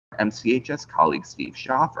MCHS colleague Steve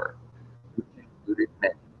Schaffer, which included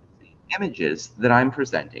many of the images that I'm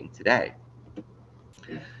presenting today.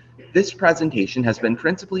 This presentation has been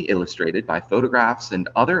principally illustrated by photographs and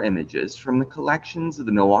other images from the collections of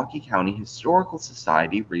the Milwaukee County Historical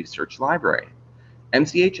Society Research Library.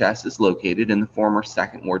 MCHS is located in the former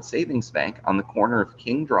Second Ward Savings Bank on the corner of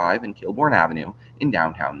King Drive and Kilbourne Avenue in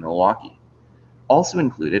downtown Milwaukee. Also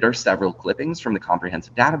included are several clippings from the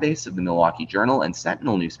comprehensive database of the Milwaukee Journal and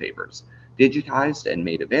Sentinel newspapers, digitized and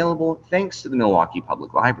made available thanks to the Milwaukee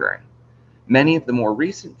Public Library. Many of the more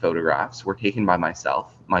recent photographs were taken by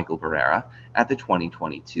myself, MBarera, at the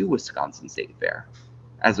 2022 Wisconsin State Fair.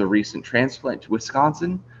 As a recent transplant to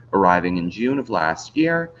Wisconsin, arriving in June of last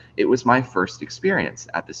year, it was my first experience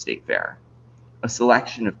at the State Fair. A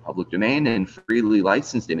selection of public domain and freely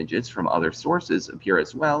licensed images from other sources appear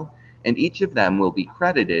as well, and each of them will be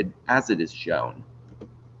credited as it is shown.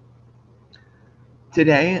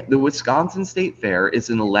 Today, the Wisconsin State Fair is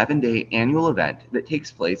an 11-day annual event that takes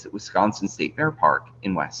place at Wisconsin State Fair Park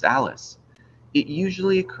in West Allis. It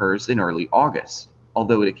usually occurs in early August,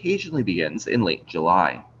 although it occasionally begins in late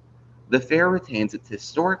July. The fair retains its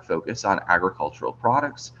historic focus on agricultural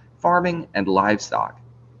products, farming, and livestock.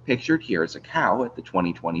 Pictured here is a cow at the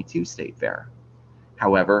 2022 State Fair.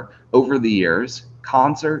 However, over the years,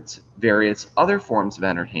 concerts, various other forms of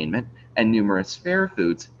entertainment, and numerous fair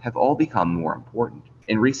foods have all become more important.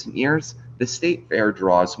 In recent years, the State Fair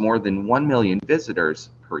draws more than 1 million visitors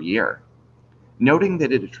per year. Noting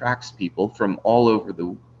that it attracts people from all over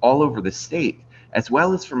the state, as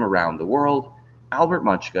well as from around the world, Albert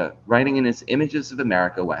Muchka, writing in his Images of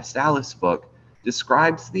America West Allis book,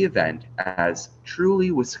 describes the event as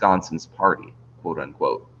truly Wisconsin's party, quote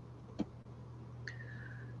unquote.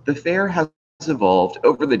 The fair has evolved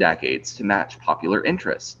over the decades to match popular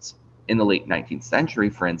interests. In the late 19th century,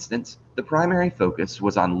 for instance, the primary focus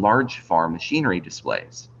was on large farm machinery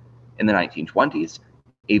displays. In the 1920s,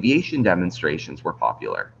 aviation demonstrations were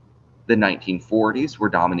popular. The 1940s were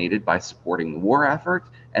dominated by supporting the war effort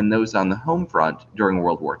and those on the home front during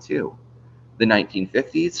World War II. The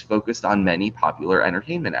 1950s focused on many popular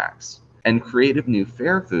entertainment acts, and creative new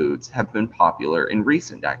fair foods have been popular in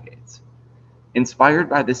recent decades. Inspired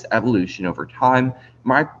by this evolution over time,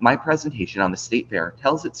 my presentation on the State Fair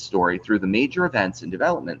tells its story through the major events and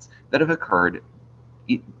developments that have occurred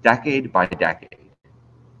decade by decade.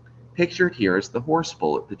 Pictured here is the horse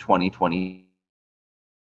bull at the 2022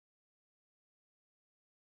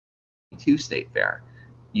 State Fair,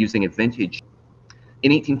 using a vintage.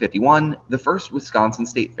 In 1851, the first Wisconsin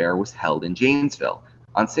State Fair was held in Janesville,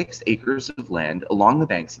 on 6 acres of land along the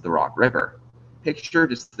banks of the Rock River.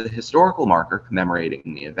 Pictured is the historical marker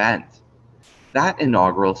commemorating the event. That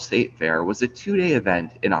inaugural State Fair was a 2-day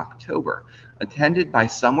event in October, attended by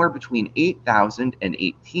somewhere between 8,000 and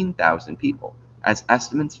 18,000 people, as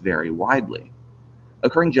estimates vary widely.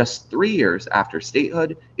 Occurring just 3 years after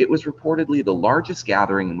statehood, it was reportedly the largest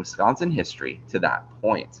gathering in Wisconsin history to that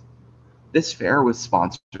point. This fair was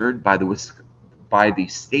sponsored by the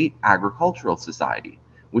State Agricultural Society,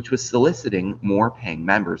 which was soliciting more paying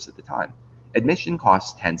members at the time. Admission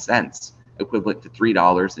cost 10 cents, equivalent to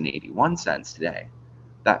 $3.81 today.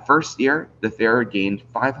 That first year, the fair gained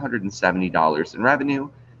 $570 in revenue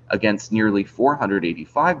against nearly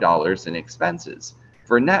 $485 in expenses,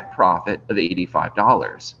 for a net profit of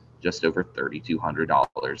 $85, just over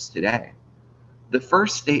 $3,200 today. The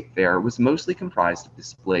first state fair was mostly comprised of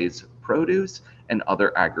displays of produce and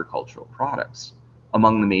other agricultural products.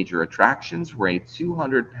 Among the major attractions were a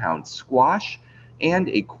 200-pound squash and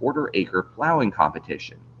a quarter-acre plowing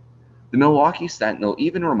competition. The Milwaukee Sentinel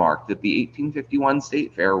even remarked that the 1851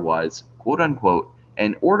 State Fair was, quote-unquote,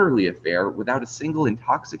 an orderly affair without a single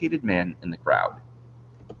intoxicated man in the crowd.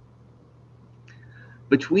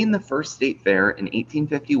 Between the first State Fair in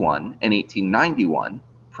 1851 and 1891,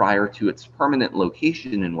 prior to its permanent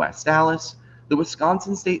location in West Allis, the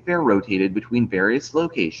Wisconsin State Fair rotated between various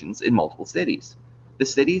locations in multiple cities. The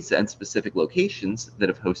cities and specific locations that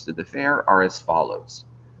have hosted the fair are as follows.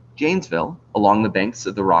 Janesville, along the banks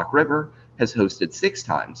of the Rock River, has hosted 6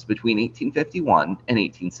 times between 1851 and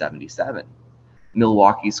 1877.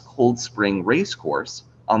 Milwaukee's Cold Spring Racecourse,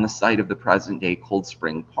 on the site of the present-day Cold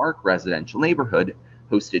Spring Park residential neighborhood,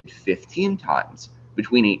 hosted 15 times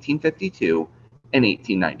between 1852 and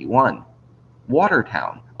 1891.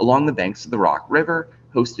 Watertown, along the banks of the Rock River,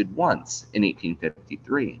 hosted once in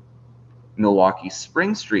 1853. Milwaukee's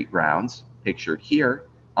Spring Street grounds, pictured here,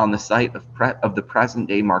 on the site of the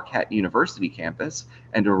present-day Marquette University campus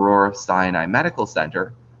and Aurora Sinai Medical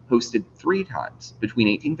Center, hosted 3 times between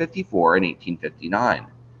 1854 and 1859.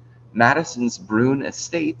 Madison's Brune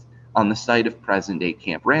Estate, on the site of present-day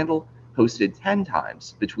Camp Randall, hosted 10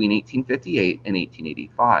 times between 1858 and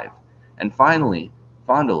 1885. And finally,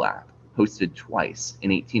 Fond du Lac, hosted twice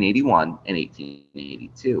in 1881 and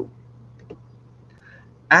 1882.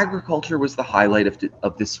 Agriculture was the highlight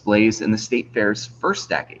of displays in the State Fair's first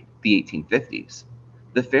decade, the 1850s.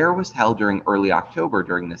 The fair was held during early October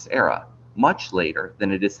during this era, much later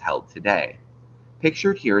than it is held today.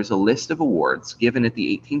 Pictured here is a list of awards given at the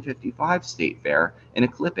 1855 State Fair and a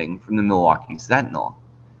clipping from the Milwaukee Sentinel.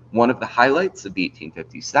 One of the highlights of the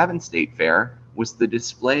 1857 State Fair was the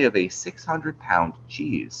display of a 600-pound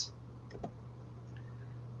cheese.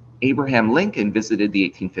 Abraham Lincoln visited the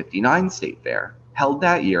 1859 State Fair, held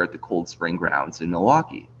that year at the Cold Spring Grounds in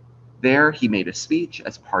Milwaukee. There, he made a speech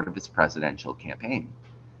as part of his presidential campaign.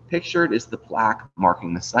 Pictured is the plaque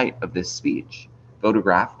marking the site of this speech,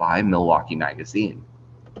 photographed by Milwaukee Magazine.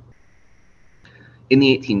 In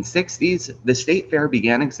the 1860s, the State Fair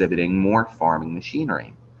began exhibiting more farming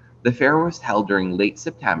machinery. The fair was held during late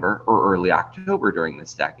September or early October during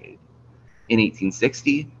this decade. In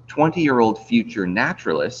 1860, 20-year-old future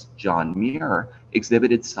naturalist John Muir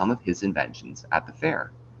exhibited some of his inventions at the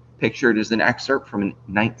fair. Pictured is an excerpt from a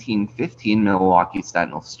 1915 Milwaukee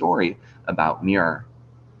Sentinel story about Muir.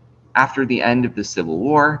 After the end of the Civil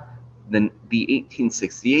War, the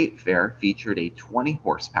 1868 fair featured a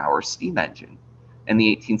 20-horsepower steam engine, and the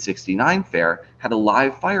 1869 fair had a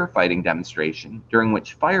live firefighting demonstration during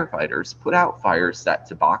which firefighters put out fires set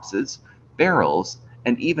to boxes, barrels,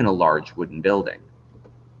 and even a large wooden building.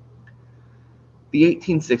 The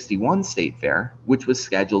 1861 State Fair, which was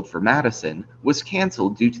scheduled for Madison, was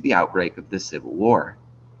canceled due to the outbreak of the Civil War.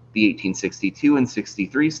 The 1862 and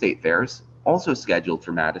 63 State Fairs, also scheduled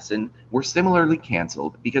for Madison, were similarly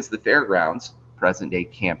canceled because the fairgrounds, present-day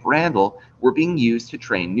Camp Randall, were being used to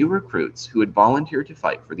train new recruits who had volunteered to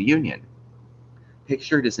fight for the Union.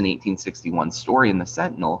 Pictured is an 1861 story in the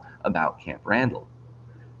Sentinel about Camp Randall.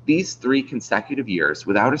 These 3 consecutive years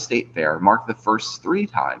without a state fair mark the first 3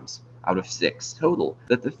 times, out of 6 total,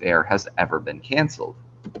 that the fair has ever been canceled.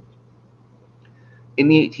 In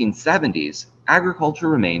the 1870s, agriculture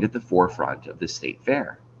remained at the forefront of the state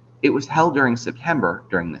fair. It was held during September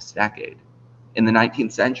during this decade. In the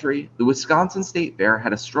 19th century, the Wisconsin State Fair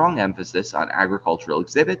had a strong emphasis on agricultural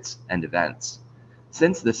exhibits and events.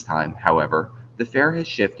 Since this time, however, the fair has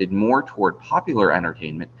shifted more toward popular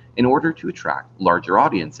entertainment in order to attract larger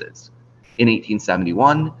audiences. In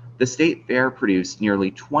 1871, the State Fair produced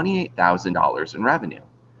nearly $28,000 in revenue,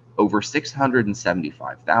 over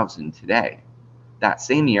 $675,000 today. That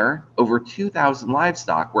same year, over 2,000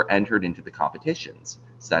 livestock were entered into the competitions,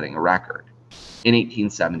 setting a record. In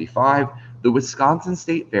 1875, the Wisconsin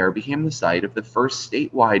State Fair became the site of the first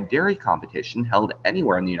statewide dairy competition held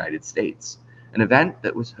anywhere in the United States, an event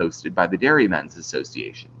that was hosted by the Dairymen's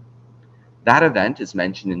Association. That event is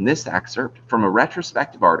mentioned in this excerpt from a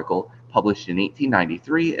retrospective article published in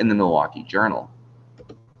 1893 in the Milwaukee Journal.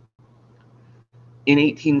 In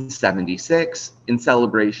 1876, in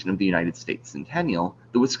celebration of the United States Centennial,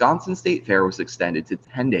 the Wisconsin State Fair was extended to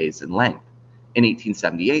 10 days in length. In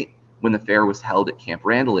 1878, when the fair was held at Camp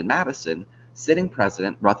Randall in Madison, sitting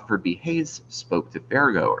President Rutherford B. Hayes spoke to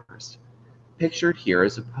fairgoers. Pictured here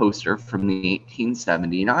is a poster from the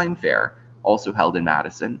 1879 fair, also held in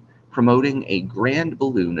Madison, promoting a grand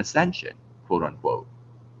balloon ascension, quote unquote.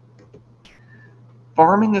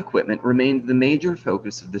 Farming equipment remained the major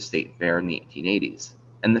focus of the state fair in the 1880s,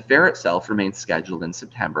 and the fair itself remained scheduled in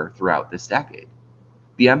September throughout this decade.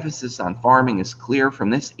 The emphasis on farming is clear from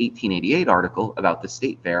this 1888 article about the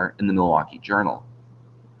state fair in the Milwaukee Journal.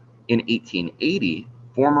 In 1880,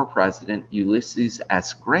 former President Ulysses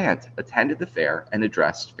S. Grant attended the fair and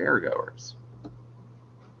addressed fairgoers.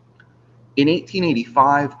 In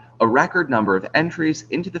 1885, a record number of entries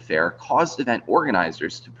into the fair caused event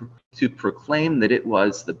organizers to proclaim that it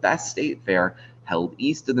was the best state fair held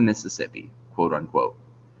east of the Mississippi, quote unquote.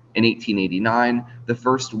 In 1889, the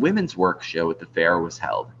first women's work show at the fair was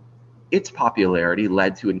held. Its popularity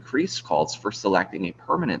led to increased calls for selecting a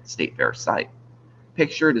permanent state fair site.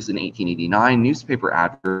 Pictured is an 1889 newspaper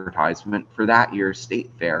advertisement for that year's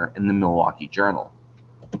state fair in the Milwaukee Journal.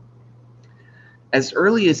 As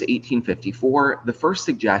early as 1854, the first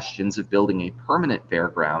suggestions of building a permanent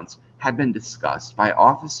fairgrounds had been discussed by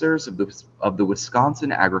officers of the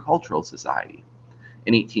Wisconsin Agricultural Society.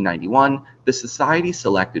 In 1891, the society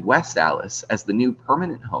selected West Allis as the new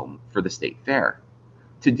permanent home for the state fair.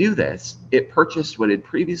 To do this, it purchased what had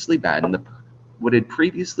previously been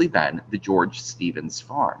the George Stevens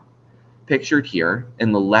farm. Pictured here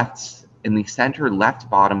in the center left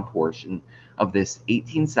bottom portion of this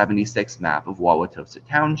 1876 map of Wauwatosa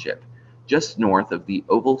Township, just north of the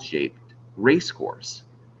oval-shaped racecourse.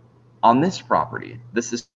 On this property,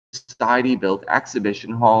 the society built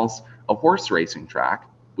exhibition halls, a horse racing track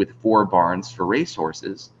with 4 barns for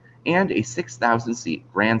racehorses, and a 6,000-seat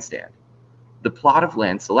grandstand. The plot of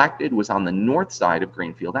land selected was on the north side of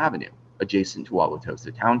Greenfield Avenue, adjacent to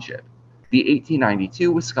Wauwatosa Township. The 1892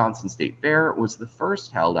 Wisconsin State Fair was the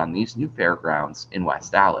first held on these new fairgrounds in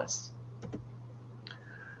West Allis.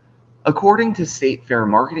 According to State Fair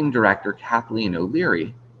Marketing Director Kathleen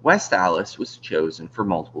O'Leary, West Allis was chosen for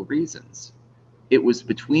multiple reasons. It was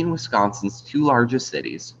between Wisconsin's 2 largest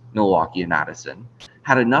cities, Milwaukee and Madison,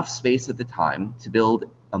 had enough space at the time to build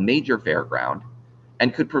a major fairground,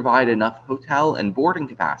 and could provide enough hotel and boarding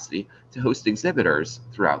capacity to host exhibitors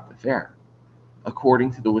throughout the fair.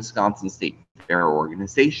 According to the Wisconsin State Fair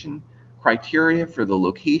organization, criteria for the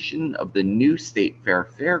location of the new State Fair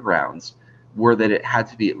fairgrounds were that it had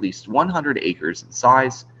to be at least 100 acres in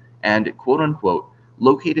size and, quote-unquote,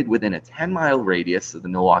 located within a 10-mile radius of the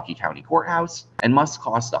Milwaukee County Courthouse and must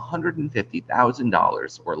cost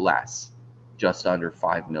 $150,000 or less, just under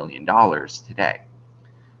 $5 million today.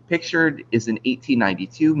 Pictured is an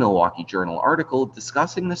 1892 Milwaukee Journal article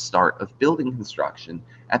discussing the start of building construction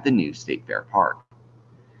at the new State Fair Park.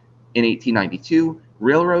 In 1892,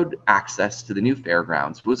 railroad access to the new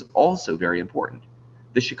fairgrounds was also very important.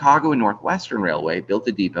 The Chicago and Northwestern Railway built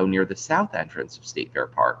a depot near the south entrance of State Fair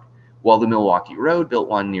Park, while the Milwaukee Road built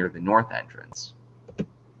one near the north entrance.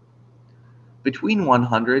 Between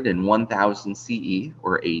 100 and 1000 CE,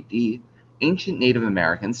 or AD, ancient Native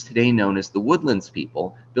Americans, today known as the Woodlands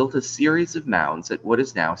people, built a series of mounds at what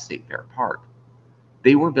is now State Fair Park.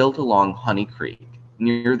 They were built along Honey Creek,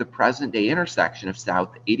 near the present-day intersection of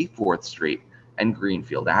South 84th Street and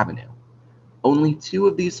Greenfield Avenue. Only 2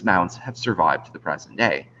 of these mounds have survived to the present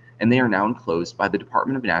day, and they are now enclosed by the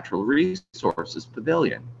Department of Natural Resources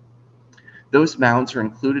Pavilion. Those mounds are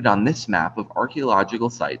included on this map of archaeological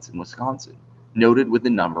sites in Wisconsin, noted with the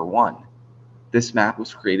number 1. This map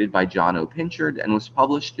was created by John O. Pinchard and was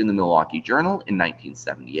published in the Milwaukee Journal in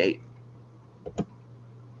 1978.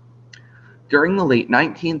 During the late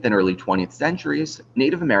 19th and early 20th centuries,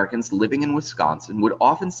 Native Americans living in Wisconsin would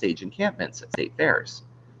often stage encampments at state fairs.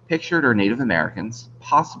 Pictured are Native Americans,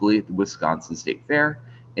 possibly at the Wisconsin State Fair,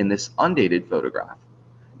 in this undated photograph.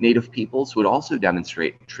 Native peoples would also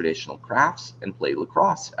demonstrate traditional crafts and play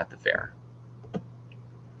lacrosse at the fair.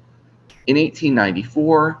 In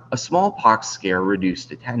 1894, a smallpox scare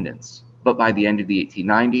reduced attendance, but by the end of the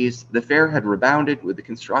 1890s, the fair had rebounded with the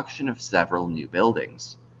construction of several new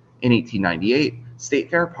buildings. In 1898, State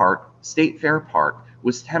Fair Park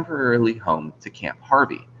was temporarily home to Camp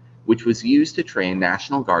Harvey, which was used to train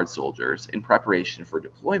National Guard soldiers in preparation for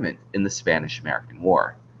deployment in the Spanish-American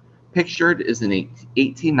War. Pictured is an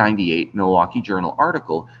 1898 Milwaukee Journal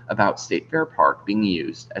article about State Fair Park being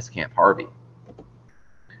used as Camp Harvey.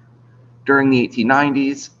 During the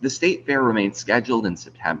 1890s, the State Fair remained scheduled in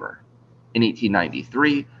September. In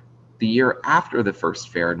 1893, the year after the first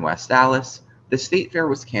fair in West Allis, the State Fair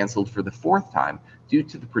was canceled for the 4th time due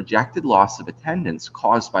to the projected loss of attendance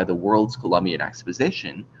caused by the World's Columbian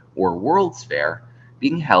Exposition, or World's Fair,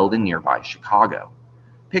 being held in nearby Chicago.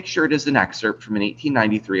 Pictured is an excerpt from an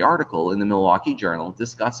 1893 article in the Milwaukee Journal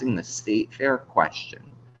discussing the State Fair question,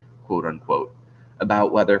 quote-unquote,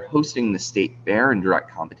 about whether hosting the State Fair in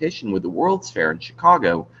direct competition with the World's Fair in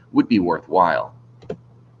Chicago would be worthwhile.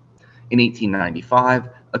 In 1895,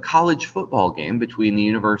 a college football game between the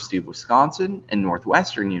University of Wisconsin and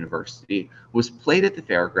Northwestern University was played at the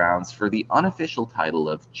fairgrounds for the unofficial title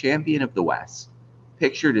of Champion of the West.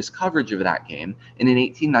 Pictured is coverage of that game in an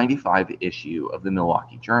 1895 issue of the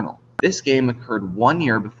Milwaukee Journal. This game occurred 1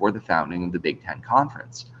 year before the founding of the Big Ten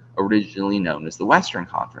Conference, originally known as the Western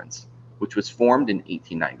Conference, which was formed in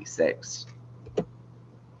 1896.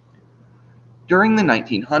 During the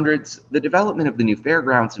 1900s, the development of the new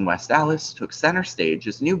fairgrounds in West Allis took center stage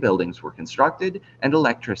as new buildings were constructed and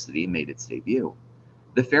electricity made its debut.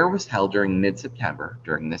 The fair was held during mid-September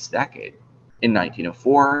during this decade. In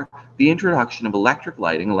 1904, the introduction of electric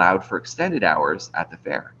lighting allowed for extended hours at the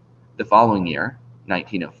fair. The following year,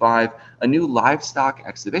 1905, a new livestock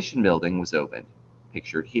exhibition building was opened,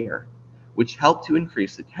 pictured here, which helped to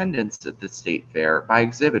increase attendance at the state fair by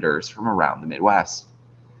exhibitors from around the Midwest.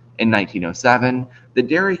 In 1907, the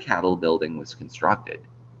dairy cattle building was constructed.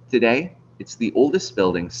 Today, it's the oldest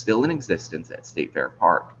building still in existence at State Fair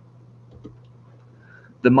Park.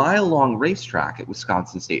 The mile-long racetrack at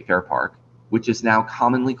Wisconsin State Fair Park, which is now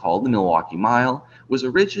commonly called the Milwaukee Mile, was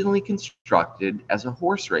originally constructed as a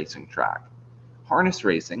horse racing track. Harness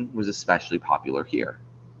racing was especially popular here.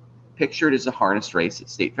 Pictured is a harness race at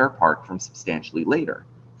State Fair Park from substantially later,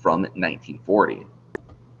 from 1940.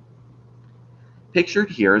 Pictured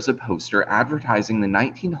here is a poster advertising the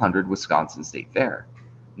 1900 Wisconsin State Fair.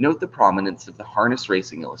 Note the prominence of the harness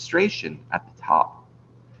racing illustration at the top.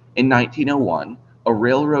 In 1901, a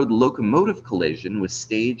railroad locomotive collision was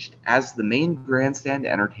staged as the main grandstand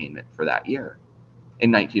entertainment for that year.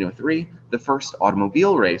 In 1903, the first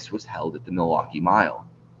automobile race was held at the Milwaukee Mile.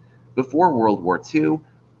 Before World War II,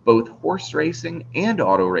 both horse racing and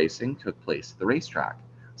auto racing took place at the racetrack,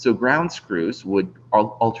 so ground screws would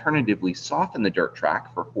alternatively soften the dirt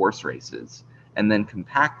track for horse races and then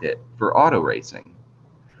compact it for auto racing.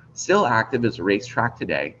 Still active as a racetrack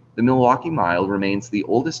today, the Milwaukee Mile remains the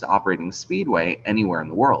oldest operating speedway anywhere in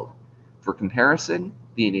the world. For comparison,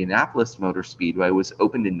 the Indianapolis Motor Speedway was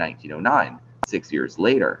opened in 1909, 6 years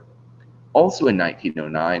later. Also in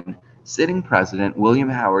 1909, sitting President William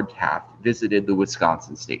Howard Taft visited the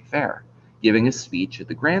Wisconsin State Fair, giving a speech at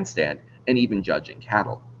the grandstand and even judging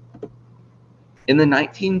cattle. In the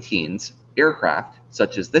 19-teens, aircraft,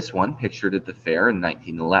 such as this one pictured at the fair in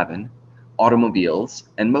 1911, automobiles,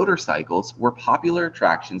 and motorcycles were popular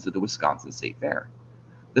attractions at the Wisconsin State Fair.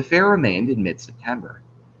 The fair remained in mid-September.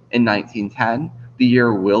 In 1910, the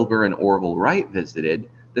year Wilbur and Orville Wright visited,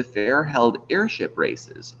 the fair held airship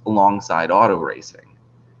races alongside auto racing.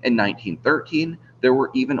 In 1913, there were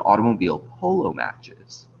even automobile polo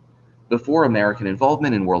matches. Before American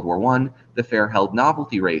involvement in World War I, the fair held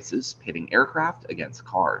novelty races pitting aircraft against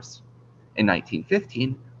cars. In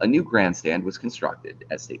 1915, a new grandstand was constructed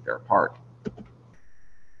at State Fair Park.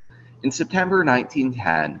 In September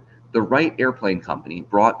 1910, the Wright Airplane Company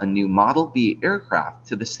brought a new Model B aircraft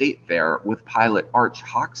to the State Fair with pilot Arch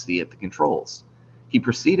Hoxsey at the controls. He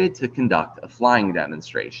proceeded to conduct a flying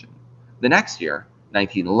demonstration. The next year,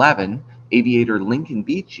 1911, aviator Lincoln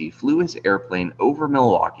Beechey flew his airplane over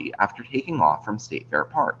Milwaukee after taking off from State Fair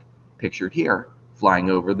Park, pictured here, flying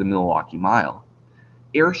over the Milwaukee Mile.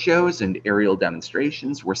 Air shows and aerial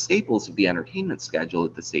demonstrations were staples of the entertainment schedule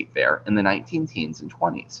at the State Fair in the 19-teens and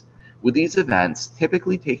 20s, with these events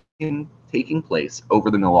typically taking place over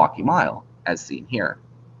the Milwaukee Mile, as seen here.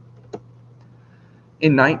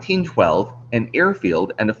 In 1912, an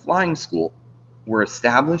airfield and a flying school were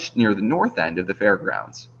established near the north end of the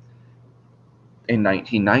fairgrounds. In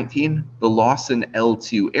 1919, the Lawson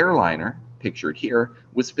L-2 airliner, pictured here,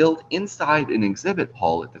 was built inside an exhibit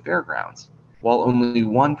hall at the fairgrounds. While only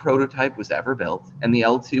one prototype was ever built, and the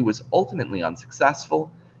L-2 was ultimately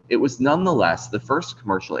unsuccessful, it was nonetheless the first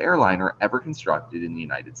commercial airliner ever constructed in the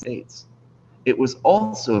United States. It was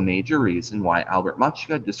also a major reason why Albert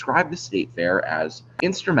Muchka described the State Fair as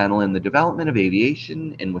instrumental in the development of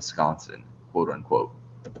aviation in Wisconsin, quote unquote.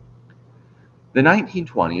 The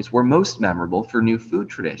 1920s were most memorable for new food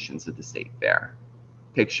traditions at the State Fair.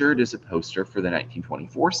 Pictured is a poster for the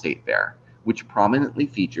 1924 State Fair, which prominently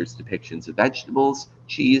features depictions of vegetables,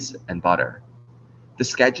 cheese, and butter. The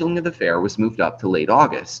scheduling of the fair was moved up to late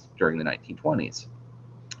August during the 1920s.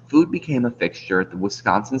 Food became a fixture at the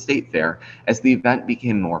Wisconsin State Fair as the event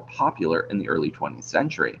became more popular in the early 20th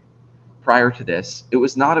century. Prior to this, it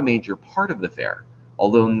was not a major part of the fair,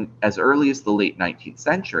 although as early as the late 19th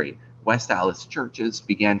century, West Allis churches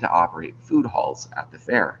began to operate food halls at the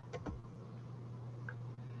fair.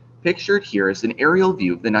 Pictured here is an aerial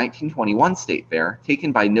view of the 1921 State Fair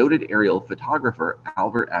taken by noted aerial photographer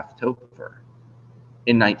Albert F. Topfer.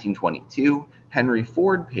 In 1922, Henry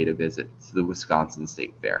Ford paid a visit to the Wisconsin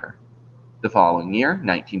State Fair. The following year,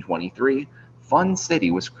 1923, Fun City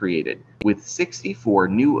was created with 64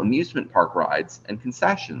 new amusement park rides and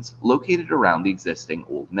concessions located around the existing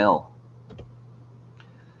old mill.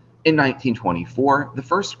 In 1924, the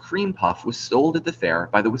first cream puff was sold at the fair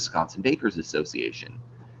by the Wisconsin Bakers Association.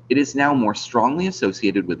 It is now more strongly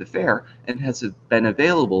associated with the fair and has been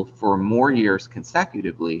available for more years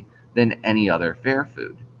consecutively than any other fair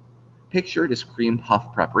food. Pictured is cream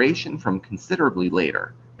puff preparation from considerably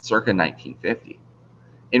later, circa 1950.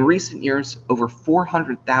 In recent years, over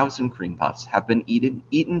 400,000 cream puffs have been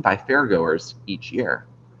eaten by fairgoers each year.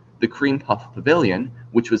 The Cream Puff Pavilion,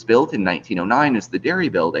 which was built in 1909 as the Dairy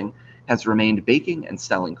Building, has remained baking and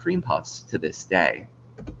selling cream puffs to this day.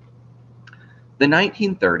 The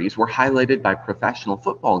 1930s were highlighted by professional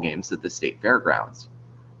football games at the state fairgrounds.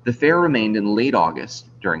 The fair remained in late August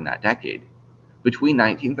during that decade. Between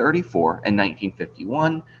 1934 and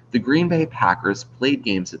 1951, the Green Bay Packers played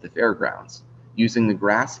games at the fairgrounds, using the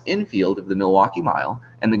grass infield of the Milwaukee Mile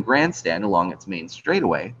and the grandstand along its main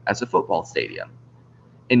straightaway as a football stadium.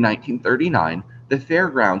 In 1939, the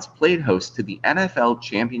fairgrounds played host to the NFL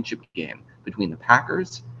championship game between the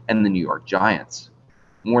Packers and the New York Giants.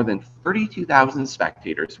 More than 32,000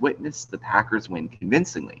 spectators witnessed the Packers win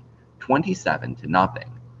convincingly, 27-0.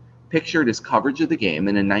 Pictured is coverage of the game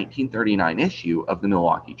in a 1939 issue of the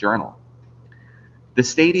Milwaukee Journal. The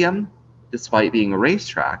stadium, despite being a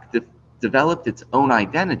racetrack, developed its own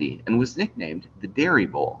identity and was nicknamed the Dairy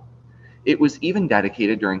Bowl. It was even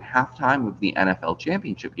dedicated during halftime of the NFL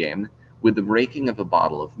championship game with the breaking of a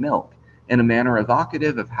bottle of milk, in a manner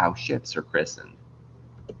evocative of how ships are christened.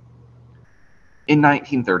 In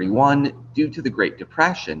 1931, due to the Great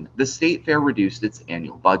Depression, the State Fair reduced its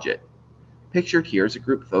annual budget. Pictured here is a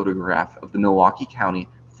group photograph of the Milwaukee County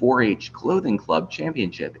 4-H Clothing Club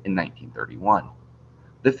Championship in 1931.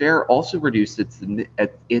 The fair also reduced its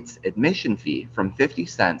admission fee from 50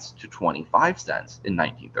 cents to 25 cents in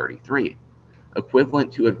 1933,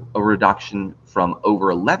 equivalent to a reduction from over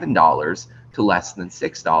 $11 to less than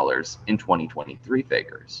 $6 in 2023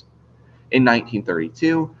 figures. In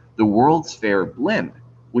 1932, the World's Fair blimp,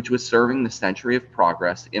 which was serving the Century of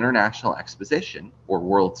Progress International Exposition, or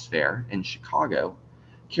World's Fair, in Chicago,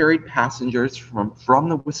 carried passengers from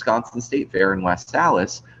the Wisconsin State Fair in West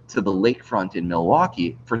Allis to the lakefront in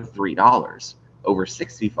Milwaukee for $3, over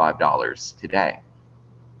 $65 today.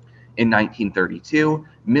 In 1932,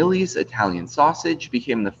 Millie's Italian Sausage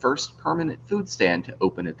became the first permanent food stand to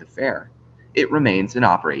open at the fair. It remains in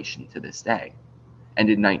operation to this day. And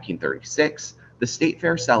in 1936, the State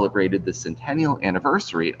Fair celebrated the centennial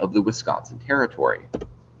anniversary of the Wisconsin Territory.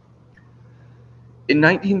 In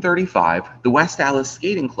 1935, the West Allis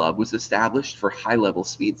Skating Club was established for high-level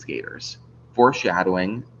speed skaters,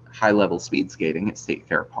 foreshadowing high-level speed skating at State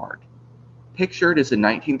Fair Park. Pictured is a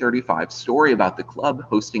 1935 story about the club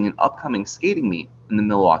hosting an upcoming skating meet in the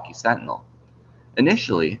Milwaukee Sentinel.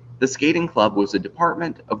 Initially, the skating club was a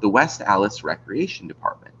department of the West Allis Recreation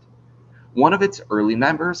Department. One of its early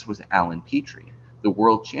members was Alan Petrie, the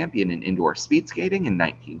world champion in indoor speed skating in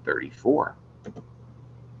 1934.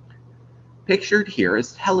 Pictured here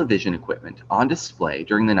is television equipment on display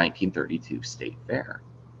during the 1932 State Fair.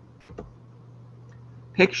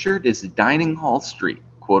 Pictured is a dining hall street,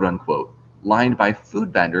 quote unquote, lined by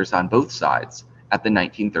food vendors on both sides at the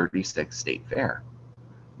 1936 State Fair.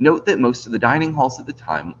 Note that most of the dining halls at the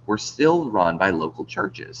time were still run by local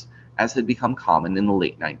churches, as had become common in the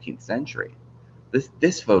late 19th century.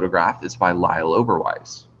 This photograph is by Lyle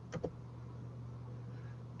Oberweis.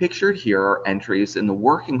 Pictured here are entries in the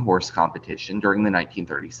working horse competition during the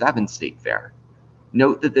 1937 State Fair.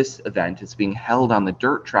 Note that this event is being held on the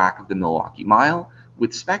dirt track of the Milwaukee Mile,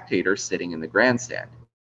 with spectators sitting in the grandstand.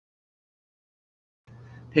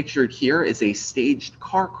 Pictured here is a staged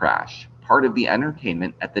car crash, part of the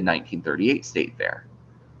entertainment at the 1938 State Fair.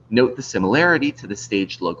 Note the similarity to the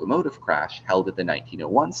staged locomotive crash held at the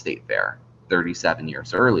 1901 State Fair, 37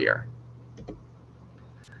 years earlier.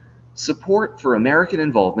 Support for American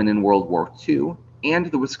involvement in World War II and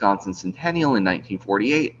the Wisconsin Centennial in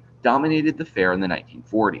 1948 dominated the fair in the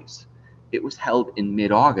 1940s. It was held in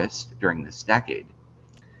mid-August during this decade.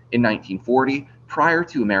 In 1940, prior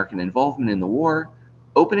to American involvement in the war,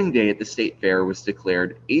 opening day at the State Fair was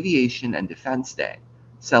declared Aviation and Defense Day,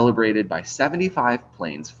 celebrated by 75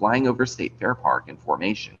 planes flying over State Fair Park in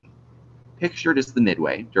formation. Pictured is the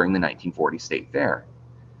Midway during the 1940 State Fair.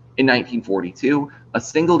 In 1942, a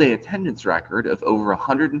single-day attendance record of over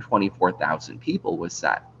 124,000 people was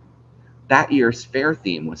set. That year's fair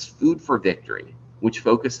theme was Food for Victory, which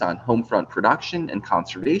focused on home front production and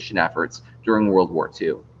conservation efforts during World War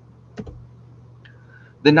II.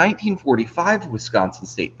 The 1945 Wisconsin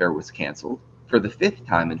State Fair was canceled for the 5th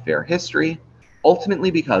time in fair history,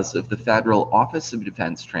 ultimately because of the Federal Office of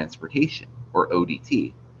Defense Transportation, or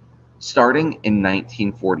ODT. Starting in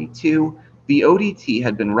 1942, the ODT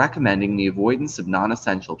had been recommending the avoidance of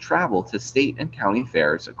non-essential travel to state and county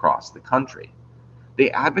fairs across the country.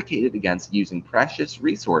 They advocated against using precious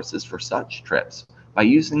resources for such trips by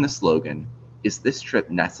using the slogan, "Is this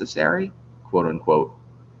trip necessary?" quote unquote.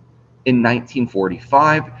 In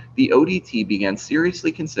 1945, the ODT began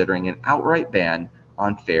seriously considering an outright ban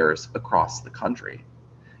on fairs across the country.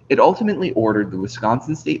 It ultimately ordered the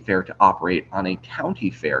Wisconsin State Fair to operate on a county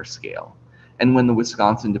fair scale, and when the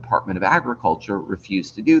Wisconsin Department of Agriculture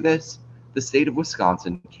refused to do this, the state of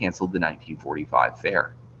Wisconsin canceled the 1945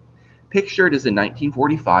 fair. Pictured is a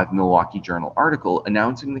 1945 Milwaukee Journal article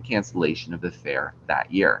announcing the cancellation of the fair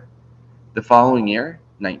that year. The following year,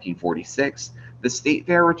 1946, the State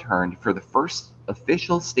Fair returned for the first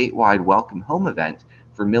official statewide welcome home event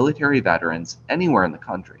for military veterans anywhere in the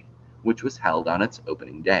country, which was held on its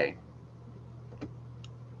opening day.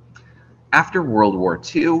 After World War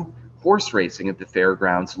II, horse racing at the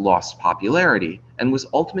fairgrounds lost popularity and was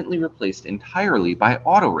ultimately replaced entirely by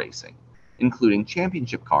auto racing, including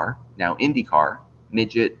championship car, now IndyCar,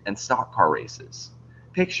 midget, and stock car races.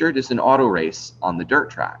 Pictured is an auto race on the dirt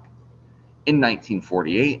track. In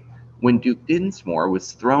 1948, when Duke Dinsmore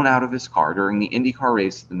was thrown out of his car during the IndyCar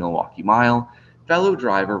race at the Milwaukee Mile, fellow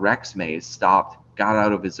driver Rex Mays stopped, got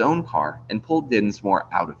out of his own car, and pulled Dinsmore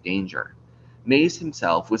out of danger. Mays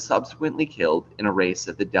himself was subsequently killed in a race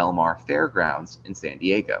at the Del Mar Fairgrounds in San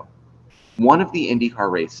Diego. One of the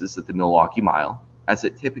IndyCar races at the Milwaukee Mile, as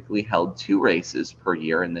it typically held 2 races per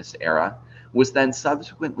year in this era, was then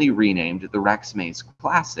subsequently renamed the Rex Mays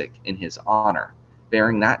Classic in his honor,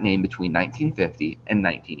 bearing that name between 1950 and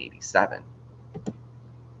 1987.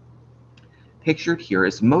 Pictured here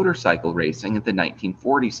is motorcycle racing at the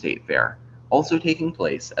 1940 State Fair, also taking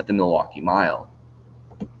place at the Milwaukee Mile.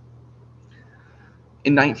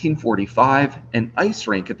 In 1945, an ice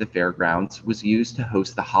rink at the fairgrounds was used to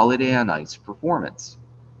host the Holiday on Ice performance.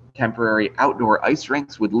 Temporary outdoor ice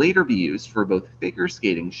rinks would later be used for both figure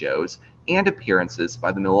skating shows and appearances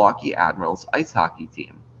by the Milwaukee Admirals ice hockey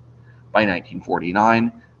team. By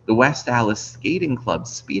 1949, the West Allis Skating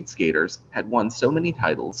Club's speed skaters had won so many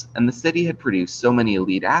titles and the city had produced so many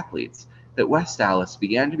elite athletes that West Allis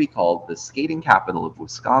began to be called the skating capital of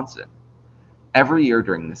Wisconsin. Every year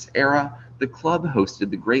during this era, the club hosted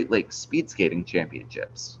the Great Lakes Speed Skating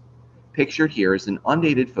Championships. Pictured here is an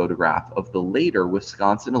undated photograph of the later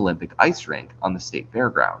Wisconsin Olympic ice rink on the state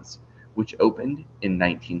fairgrounds, which opened in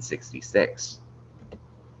 1966.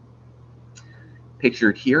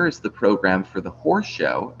 Pictured here is the program for the horse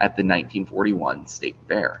show at the 1941 State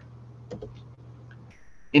Fair.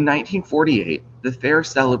 In 1948, the fair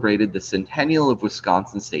celebrated the centennial of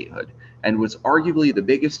Wisconsin statehood and was arguably the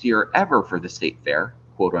biggest year ever for the state fair,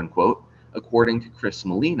 quote unquote, according to Chris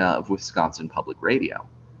Molina of Wisconsin Public Radio.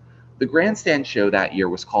 The grandstand show that year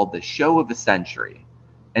was called the Show of the Century,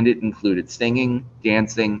 and it included singing,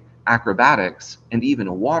 dancing, acrobatics, and even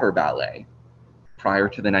a water ballet. Prior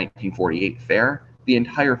to the 1948 fair, the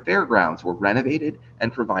entire fairgrounds were renovated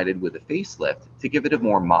and provided with a facelift to give it a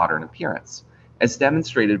more modern appearance, as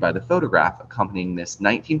demonstrated by the photograph accompanying this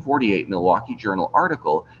 1948 Milwaukee Journal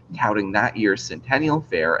article touting that year's centennial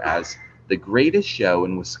fair as the greatest show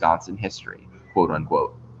in Wisconsin history, quote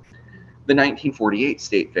unquote. The 1948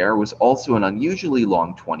 State Fair was also an unusually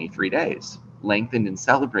long 23 days, lengthened in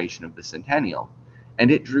celebration of the centennial,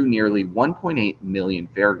 and it drew nearly 1.8 million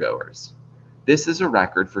fairgoers. This is a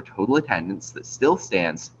record for total attendance that still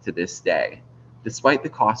stands to this day, despite the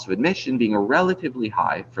cost of admission being relatively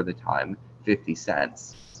high for the time, 50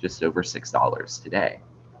 cents, just over $6 today.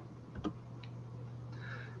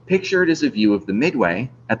 Pictured is a view of the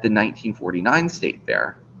Midway at the 1949 State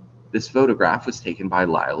Fair. This photograph was taken by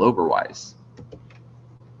Lyle Oberweis.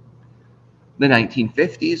 The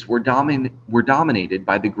 1950s were dominated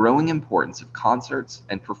by the growing importance of concerts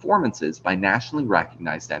and performances by nationally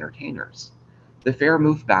recognized entertainers. The fair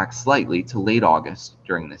moved back slightly to late August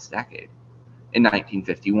during this decade. In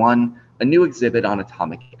 1951, a new exhibit on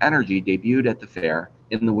atomic energy debuted at the fair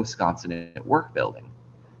in the Wisconsin at Work building.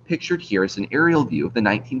 Pictured here is an aerial view of the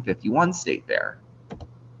 1951 State Fair.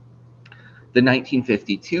 The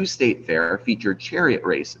 1952 State Fair featured chariot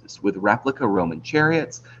races with replica Roman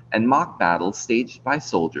chariots and mock battles staged by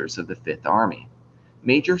soldiers of the Fifth Army.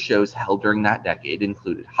 Major shows held during that decade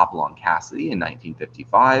included Hopalong Cassidy in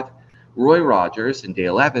 1955, Roy Rogers and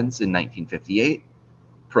Dale Evans in 1958,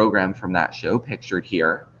 program from that show pictured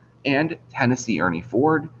here, and Tennessee Ernie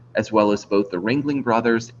Ford, as well as both the Ringling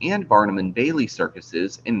Brothers and Barnum and Bailey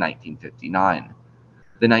circuses in 1959.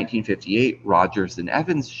 The 1958 Rogers and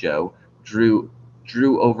Evans show drew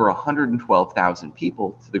over 112,000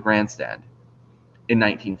 people to the grandstand. In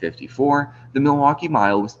 1954, the Milwaukee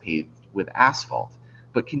Mile was paved with asphalt,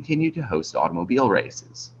 but continued to host automobile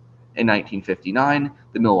races. In 1959,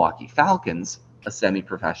 the Milwaukee Falcons, a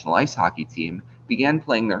semi-professional ice hockey team, began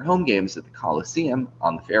playing their home games at the Coliseum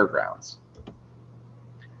on the fairgrounds.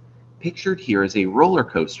 Pictured here is a roller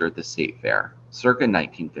coaster at the State Fair, circa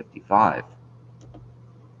 1955.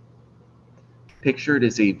 Pictured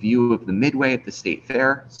is a view of the Midway at the State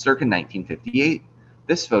Fair, circa 1958.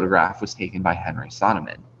 This photograph was taken by Henry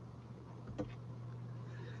Sonneman.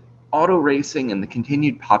 Auto racing and the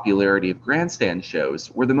continued popularity of grandstand shows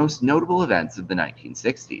were the most notable events of the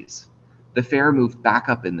 1960s. The fair moved back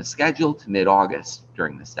up in the schedule to mid-August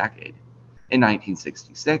during this decade. In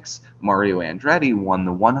 1966, Mario Andretti won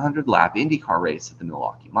the 100-lap IndyCar race at the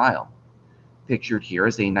Milwaukee Mile. Pictured here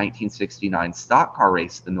is a 1969 stock car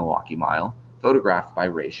race at the Milwaukee Mile, photographed by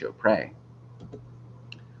Ray Chopre.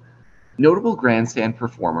 Notable grandstand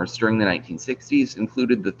performers during the 1960s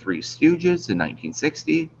included the Three Stooges in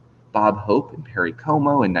 1960, Bob Hope and Perry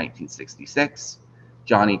Como in 1966,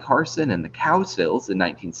 Johnny Carson and the Cowsills in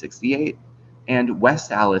 1968, and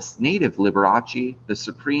West Allis native Liberace, the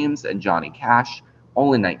Supremes, and Johnny Cash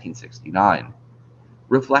all in 1969.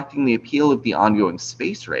 Reflecting the appeal of the ongoing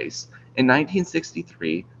space race, in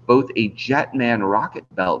 1963, both a Jetman rocket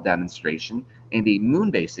belt demonstration and a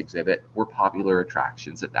moon base exhibit were popular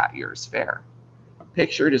attractions at that year's fair.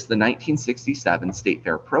 Pictured is the 1967 State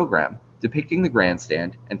Fair program depicting the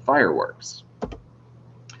grandstand and fireworks.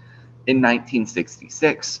 In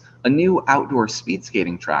 1966, a new outdoor speed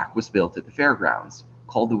skating track was built at the fairgrounds,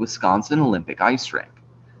 called the Wisconsin Olympic Ice Rink.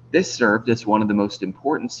 This served as one of the most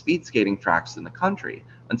important speed skating tracks in the country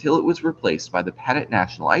until it was replaced by the Pettit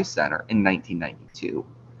National Ice Center in 1992.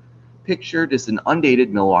 Pictured is an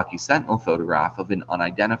undated Milwaukee Sentinel photograph of an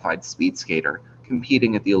unidentified speed skater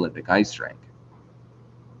competing at the Olympic Ice Rink.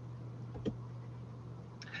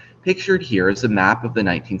 Pictured here is a map of the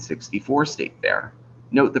 1964 State Fair.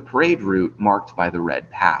 Note the parade route marked by the red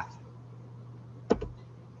path.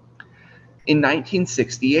 In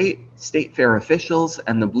 1968, State Fair officials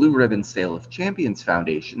and the Blue Ribbon Sale of Champions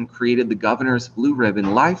Foundation created the Governor's Blue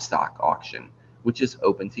Ribbon Livestock Auction, which is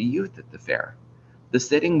open to youth at the fair. The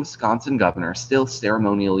sitting Wisconsin governor still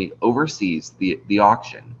ceremonially oversees the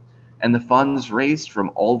auction, and the funds raised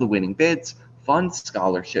from all the winning bids fund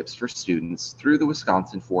scholarships for students through the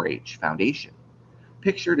Wisconsin 4-H Foundation.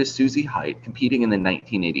 Pictured is Susie Height competing in the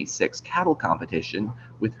 1986 cattle competition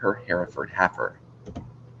with her Hereford heifer.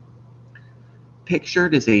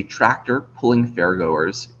 Pictured is a tractor pulling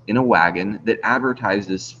fairgoers in a wagon that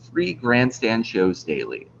advertises free grandstand shows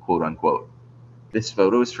daily, quote unquote. This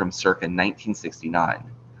photo is from circa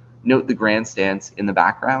 1969. Note the grandstands in the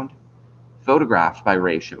background, photographed by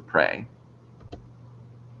Ray Chopre.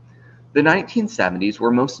 The 1970s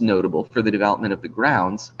were most notable for the development of the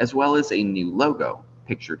grounds as well as a new logo,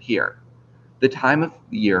 pictured here. The time of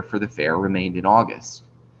the year for the fair remained in August.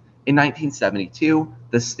 In 1972,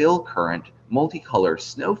 the still current multicolor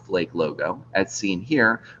snowflake logo, as seen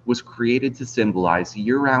here, was created to symbolize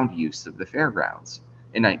year-round use of the fairgrounds.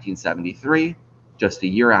 In 1973, just a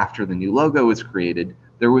year after the new logo was created,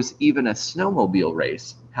 there was even a snowmobile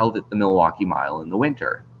race held at the Milwaukee Mile in the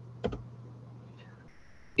winter.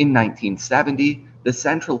 In 1970, the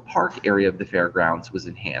Central Park area of the fairgrounds was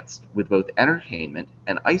enhanced with both entertainment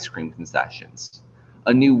and ice cream concessions.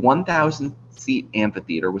 A new 1,000-seat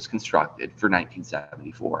amphitheater was constructed for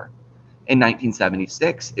 1974. In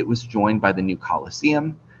 1976, it was joined by the new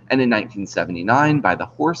Coliseum, and in 1979 by the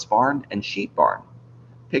Horse Barn and Sheep Barn.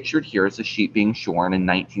 Pictured here is a sheep being shorn in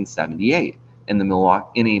 1978 in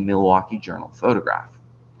a Milwaukee Journal photograph.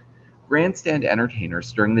 Grandstand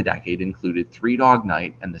entertainers during the decade included Three Dog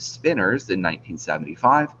Night and the Spinners in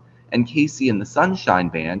 1975, and Casey and the Sunshine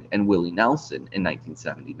Band and Willie Nelson in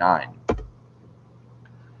 1979.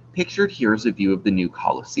 Pictured here is a view of the new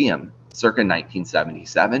Coliseum, circa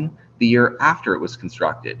 1977, the year after it was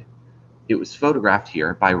constructed. It was photographed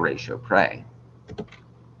here by Ray Chopre.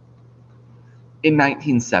 In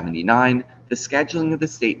 1979, the scheduling of the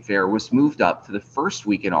State Fair was moved up to the first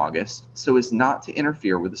week in August so as not to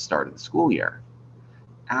interfere with the start of the school year.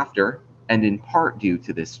 After, and in part due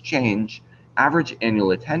to this change, average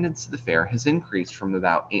annual attendance to the fair has increased from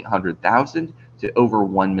about 800,000 to over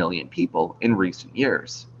 1 million people in recent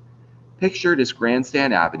years. Pictured is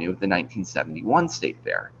Grandstand Avenue at the 1971 State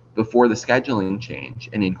Fair, before the scheduling change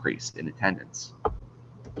and increase in attendance.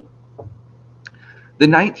 The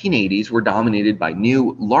 1980s were dominated by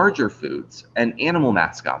new, larger foods and animal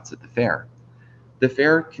mascots at the fair. The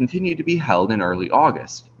fair continued to be held in early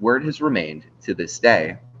August, where it has remained to this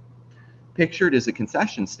day. Pictured is a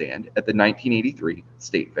concession stand at the 1983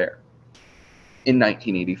 State Fair. In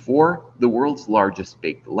 1984, the world's largest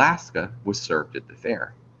baked Alaska was served at the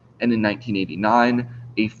fair. And in 1989,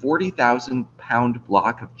 a 40,000-pound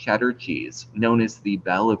block of cheddar cheese, known as the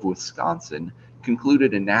Belle of Wisconsin,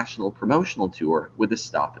 concluded a national promotional tour with a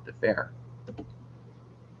stop at the fair.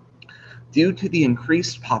 Due to the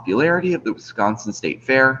increased popularity of the Wisconsin State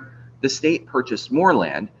Fair, the state purchased more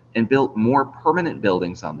land and built more permanent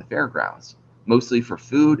buildings on the fairgrounds, mostly for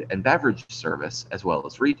food and beverage service as well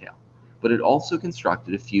as retail, but it also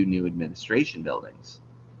constructed a few new administration buildings.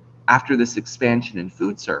 After this expansion in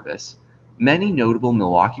food service, many notable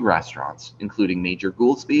Milwaukee restaurants, including Major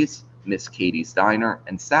Goolsby's, Miss Katie's Diner,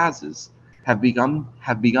 and Saz's, have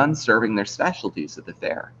begun serving their specialties at the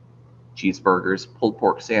fair: cheeseburgers, pulled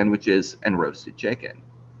pork sandwiches, and roasted chicken.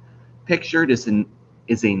 Pictured is a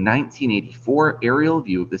 1984 aerial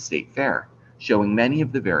view of the State Fair, showing many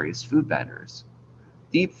of the various food vendors.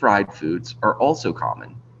 Deep-fried foods are also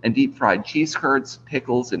common, and deep-fried cheese curds,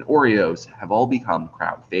 pickles, and Oreos have all become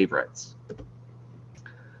crowd favorites.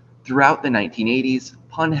 Throughout the 1980s,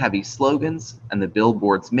 pun-heavy slogans and the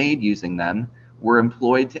billboards made using them were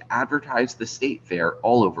employed to advertise the State Fair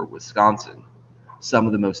all over Wisconsin. Some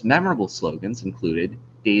of the most memorable slogans included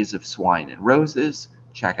Days of Swine and Roses,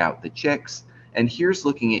 Check Out the Chicks, and Here's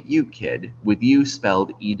Looking at You, Kid, with you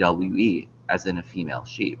spelled EWE, as in a female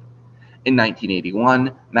sheep. In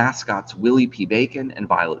 1981, mascots Willie P. Bacon and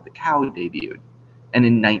Violet the Cow debuted. And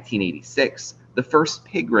in 1986, the first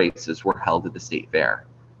pig races were held at the state fair.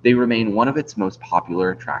 They remain one of its most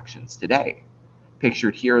popular attractions today.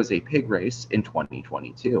 Pictured here is a pig race in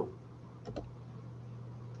 2022.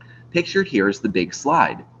 Pictured here is the Big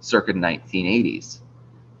Slide, circa 1980s.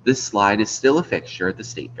 This slide is still a fixture at the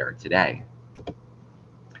state fair today.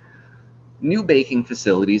 New baking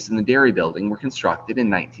facilities in the dairy building were constructed in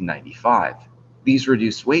 1995. These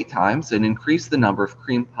reduced wait times and increased the number of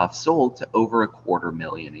cream puffs sold to over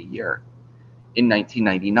 250,000 a year. In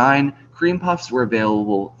 1999, cream puffs were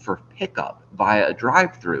available for pickup via a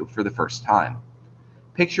drive-thru for the first time.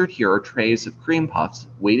 Pictured here are trays of cream puffs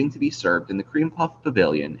waiting to be served in the Cream Puff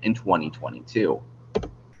Pavilion in 2022.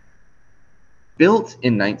 Built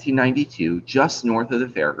in 1992 just north of the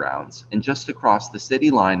fairgrounds and just across the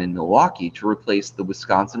city line in Milwaukee to replace the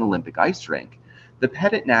Wisconsin Olympic Ice Rink, the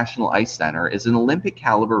Pettit National Ice Center is an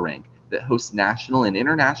Olympic-caliber rink that hosts national and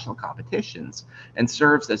international competitions and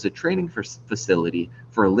serves as a training facility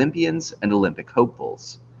for Olympians and Olympic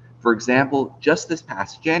hopefuls. For example, just this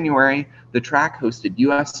past January, the track hosted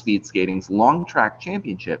U.S. Speed Skating's Long Track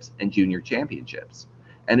Championships and Junior Championships,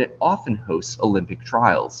 and it often hosts Olympic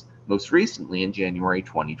trials, most recently in January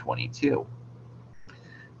 2022.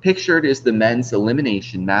 Pictured is the men's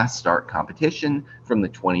elimination mass start competition from the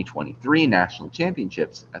 2023 National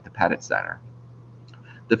Championships at the Pettit Center.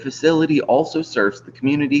 The facility also serves the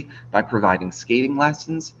community by providing skating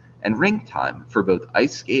lessons and rink time for both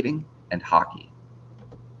ice skating and hockey.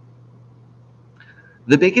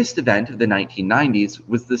 The biggest event of the 1990s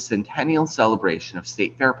was the centennial celebration of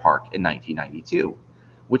State Fair Park in 1992,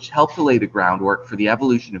 which helped to lay the groundwork for the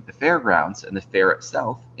evolution of the fairgrounds and the fair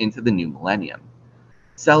itself into the new millennium.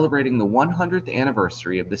 Celebrating the 100th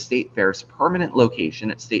anniversary of the State Fair's permanent location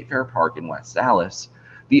at State Fair Park in West Allis,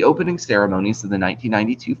 the opening ceremonies of the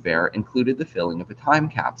 1992 fair included the filling of a time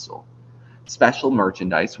capsule. Special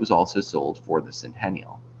merchandise was also sold for the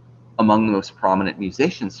centennial. Among the most prominent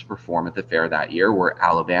musicians to perform at the fair that year were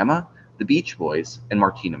Alabama, the Beach Boys, and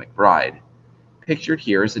Martina McBride. Pictured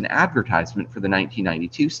here is an advertisement for the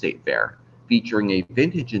 1992 State Fair, featuring a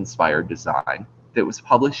vintage-inspired design that was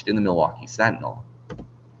published in the Milwaukee Sentinel.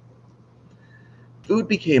 Food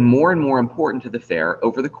became more and more important to the fair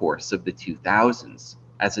over the course of the 2000s,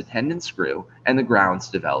 as attendance grew and the grounds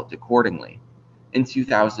developed accordingly. In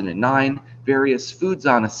 2009, various foods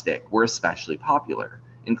on a stick were especially popular,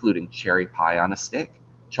 including cherry pie on a stick,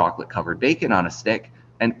 chocolate-covered bacon on a stick,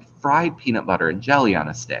 and fried peanut butter and jelly on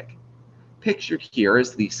a stick. Pictured here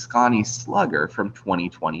is the Scotty Slugger from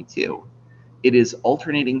 2022. It is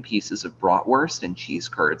alternating pieces of bratwurst and cheese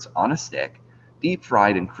curds on a stick, deep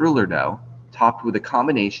fried in cruller dough, topped with a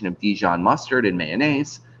combination of Dijon mustard and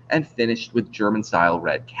mayonnaise, and finished with German-style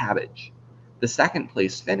red cabbage. The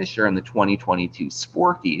second-place finisher in the 2022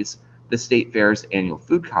 Sporkies, the State Fair's annual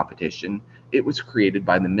food competition, it was created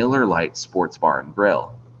by the Miller Lite Sports Bar and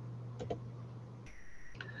Grill.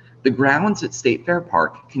 The grounds at State Fair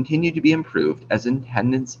Park continued to be improved as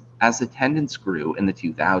attendance grew in the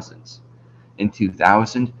 2000s. In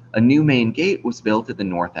 2000, a new main gate was built at the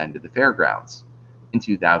north end of the fairgrounds. In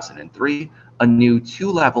 2003, a new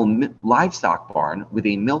two-level livestock barn with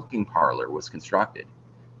a milking parlor was constructed.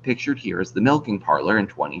 Pictured here is the milking parlor in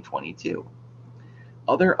 2022.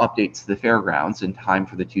 Other updates to the fairgrounds in time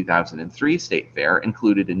for the 2003 State Fair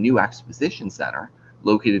included a new exposition center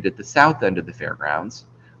located at the south end of the fairgrounds,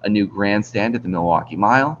 a new grandstand at the Milwaukee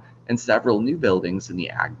Mile, and several new buildings in the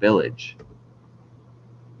Ag Village.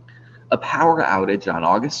 A power outage on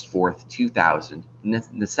August 4, 2000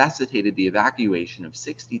 necessitated the evacuation of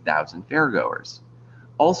 60,000 fairgoers.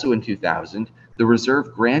 Also in 2000, the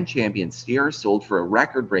Reserve Grand Champion steer sold for a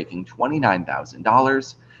record-breaking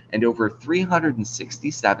 $29,000, and over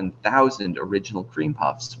 367,000 original cream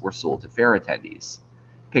puffs were sold to fair attendees.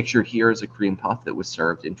 Pictured here is a cream puff that was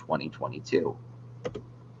served in 2022.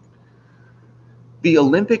 The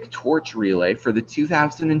Olympic torch relay for the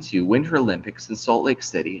 2002 Winter Olympics in Salt Lake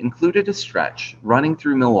City included a stretch running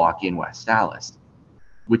through Milwaukee and West Allis,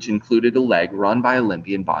 which included a leg run by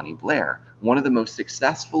Olympian Bonnie Blair, one of the most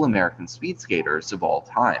successful American speed skaters of all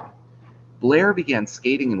time. Blair began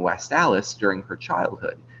skating in West Allis during her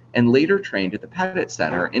childhood and later trained at the Pettit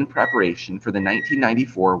Center in preparation for the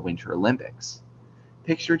 1994 Winter Olympics.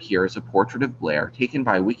 Pictured here is a portrait of Blair taken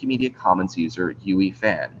by Wikimedia Commons user Yui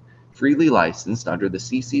Fan, freely licensed under the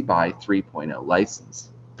CC BY 3.0 license.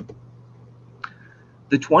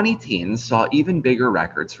 The 2010s saw even bigger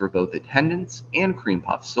records for both attendance and cream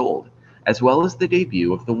puffs sold, as well as the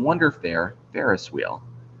debut of the Wonder Fair Ferris wheel.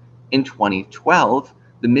 In 2012,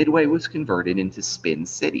 the Midway was converted into Spin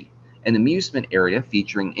City, an amusement area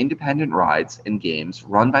featuring independent rides and games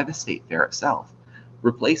run by the State Fair itself,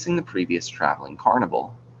 replacing the previous traveling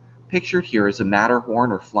carnival. Pictured here is a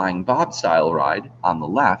Matterhorn or Flying Bob style ride on the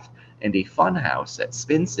left and a fun house at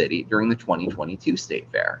Spin City during the 2022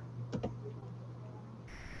 State Fair.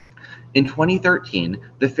 In 2013,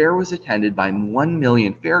 the fair was attended by 1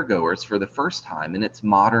 million fairgoers for the first time in its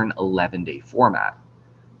modern 11-day format.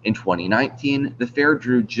 In 2019, the fair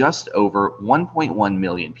drew just over 1.1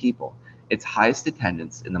 million people, its highest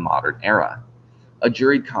attendance in the modern era. A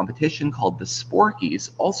juried competition called the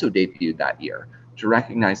Sporkies also debuted that year to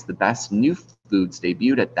recognize the best new foods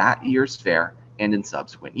debuted at that year's fair and in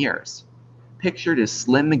subsequent years. Pictured is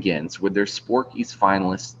Slim McGinn's with their Sporkies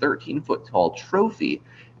finalist 13-foot-tall trophy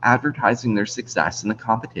advertising their success in the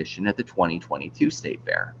competition at the 2022 State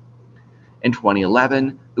Fair. In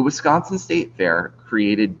 2011, the Wisconsin State Fair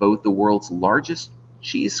created both the world's largest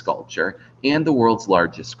cheese sculpture and the world's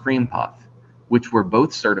largest cream puff, which were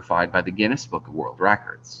both certified by the Guinness Book of World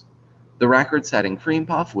Records. The record-setting cream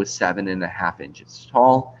puff was 7.5 inches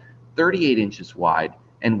tall, 38 inches wide,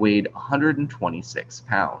 and weighed 126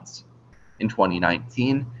 pounds. In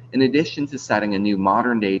 2019, in addition to setting a new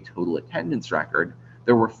modern-day total attendance record,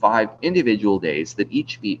 there were 5 individual days that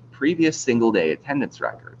each beat previous single-day attendance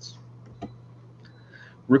records.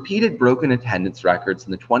 Repeated broken attendance records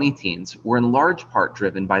in the 2010s were in large part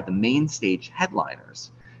driven by the main stage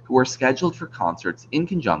headliners, who were scheduled for concerts in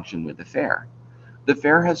conjunction with the fair. The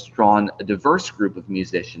fair has drawn a diverse group of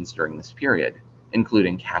musicians during this period,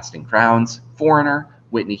 including Casting Crowns, Foreigner,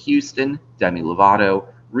 Whitney Houston, Demi Lovato,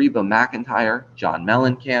 Reba McEntire, John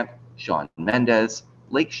Mellencamp, Shawn Mendes,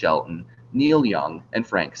 Blake Shelton, Neil Young, and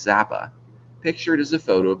Frank Zappa. Pictured is a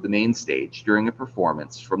photo of the main stage during a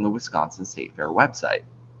performance from the Wisconsin State Fair website.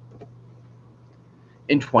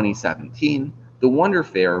 In 2017, the Wonder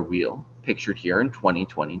Fair wheel, pictured here in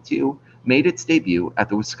 2022, made its debut at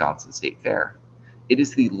the Wisconsin State Fair. It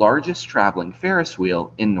is the largest traveling Ferris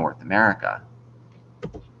wheel in North America.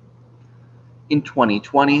 In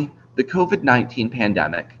 2020, the COVID-19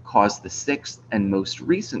 pandemic caused the 6th and most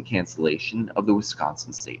recent cancellation of the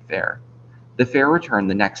Wisconsin State Fair. The fair returned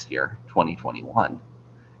the next year, 2021.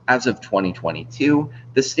 As of 2022,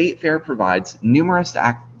 the State Fair provides numerous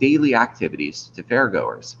daily activities to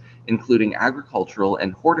fairgoers, including agricultural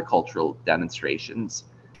and horticultural demonstrations,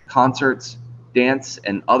 concerts, dance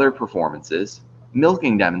and other performances,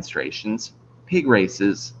 milking demonstrations, pig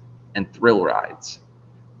races, and thrill rides.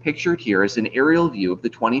 Pictured here is an aerial view of the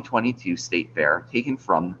 2022 State Fair taken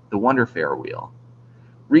from the Wonder Fair wheel.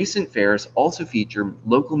 Recent fairs also feature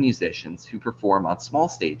local musicians who perform on small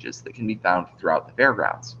stages that can be found throughout the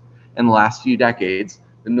fairgrounds. In the last few decades,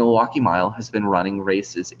 the Milwaukee Mile has been running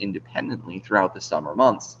races independently throughout the summer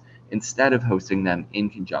months, instead of hosting them in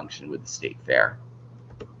conjunction with the State Fair.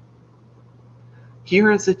 Here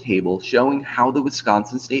is a table showing how the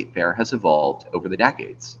Wisconsin State Fair has evolved over the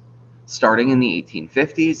decades. Starting in the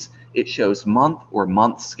 1850s, it shows month or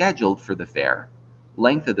months scheduled for the fair,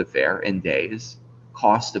 length of the fair in days,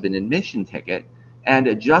 cost of an admission ticket, and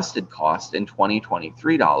adjusted cost in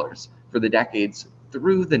 2023 dollars for the decades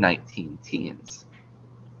through the 19-teens.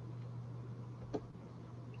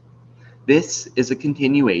 This is a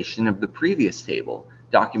continuation of the previous table,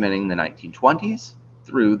 documenting the 1920s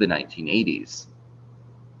through the 1980s.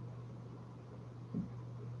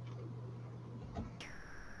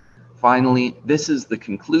 Finally, this is the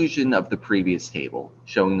conclusion of the previous table,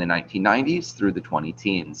 showing the 1990s through the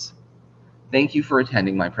 20-teens. Thank you for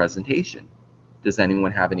attending my presentation. Does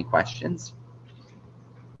anyone have any questions?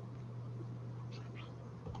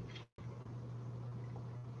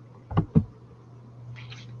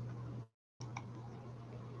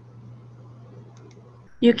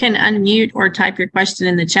 You can unmute or type your question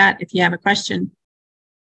in the chat if you have a question.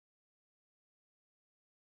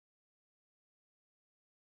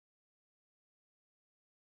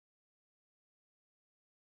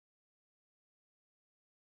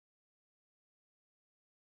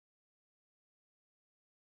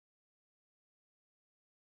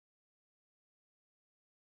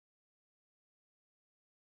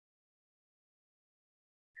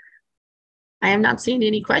 I am not seeing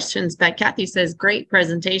any questions, but Kathy says, great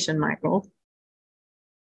presentation, Michael.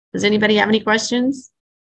 Does anybody have any questions?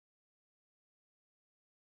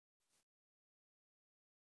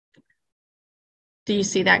 Do you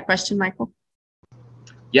see that question, Michael?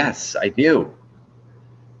 Yes, I do.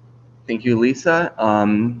 Thank you, Lisa.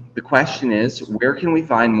 The question is, where can we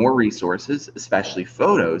find more resources, especially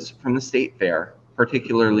photos, from the State Fair,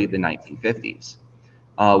 particularly the 1950s?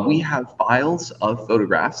 We have files of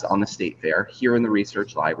photographs on the State Fair here in the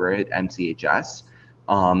Research Library at MCHS.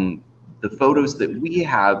 The photos that we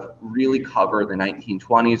have really cover the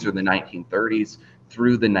 1920s or the 1930s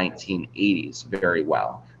through the 1980s very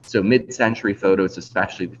well. So mid-century photos,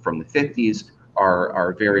 especially from the 50s,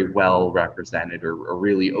 are very well represented or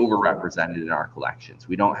really overrepresented in our collections.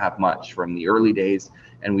 We don't have much from the early days,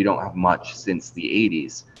 and we don't have much since the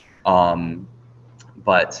 80s.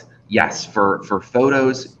 But yes, for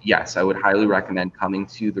photos, yes, I would highly recommend coming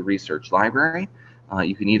to the Research Library.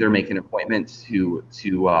 You can either make an appointment to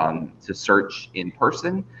search in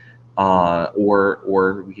person,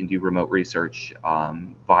 or we can do remote research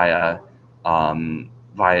via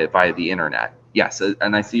the internet. Yes,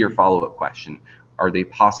 and I see your follow-up question. Are they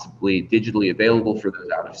possibly digitally available for those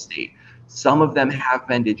out of state? Some of them have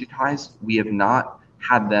been digitized. We have not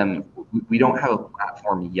had them. We don't have a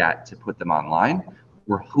platform yet to put them online.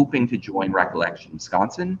 We're hoping to join Recollection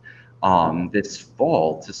Wisconsin this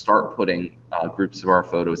fall to start putting groups of our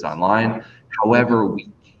photos online. However, we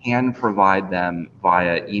can provide them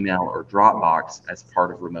via email or Dropbox as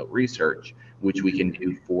part of remote research, which we can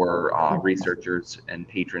do for researchers and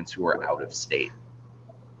patrons who are out of state.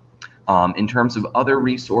 In terms of other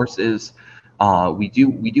resources, we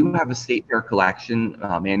do have a State Fair collection,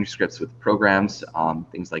 manuscripts with programs,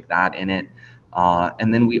 things like that in it.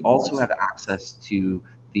 And then we also have access to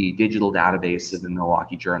the digital database of the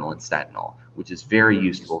Milwaukee Journal and Sentinel, which is very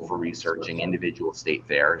useful for researching individual state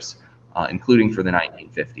fairs, including for the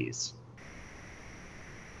 1950s.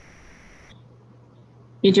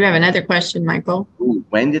 You do have another question, Michael. Ooh,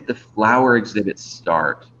 when did the flower exhibit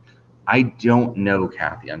start? I don't know,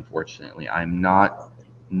 Kathy, unfortunately. I'm not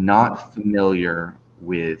familiar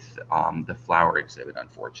with the flower exhibit,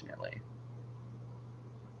 unfortunately.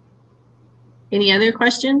 Any other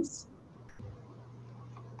questions?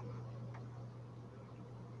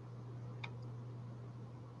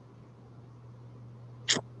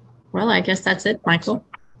 Well, I guess that's it, Michael.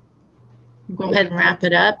 We'll go ahead and wrap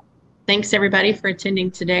it up. Thanks, everybody, for attending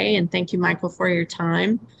today, and thank you, Michael, for your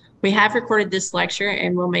time. We have recorded this lecture,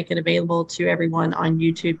 and we'll make it available to everyone on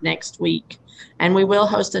YouTube next week. And we will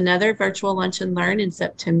host another virtual Lunch and Learn in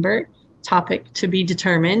September, topic to be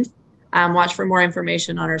determined. Watch for more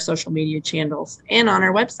information on our social media channels and on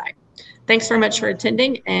our website. Thanks very much for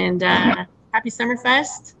attending, and happy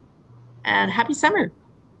Summerfest, and happy summer.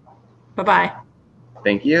 Bye-bye.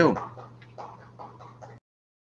 Thank you.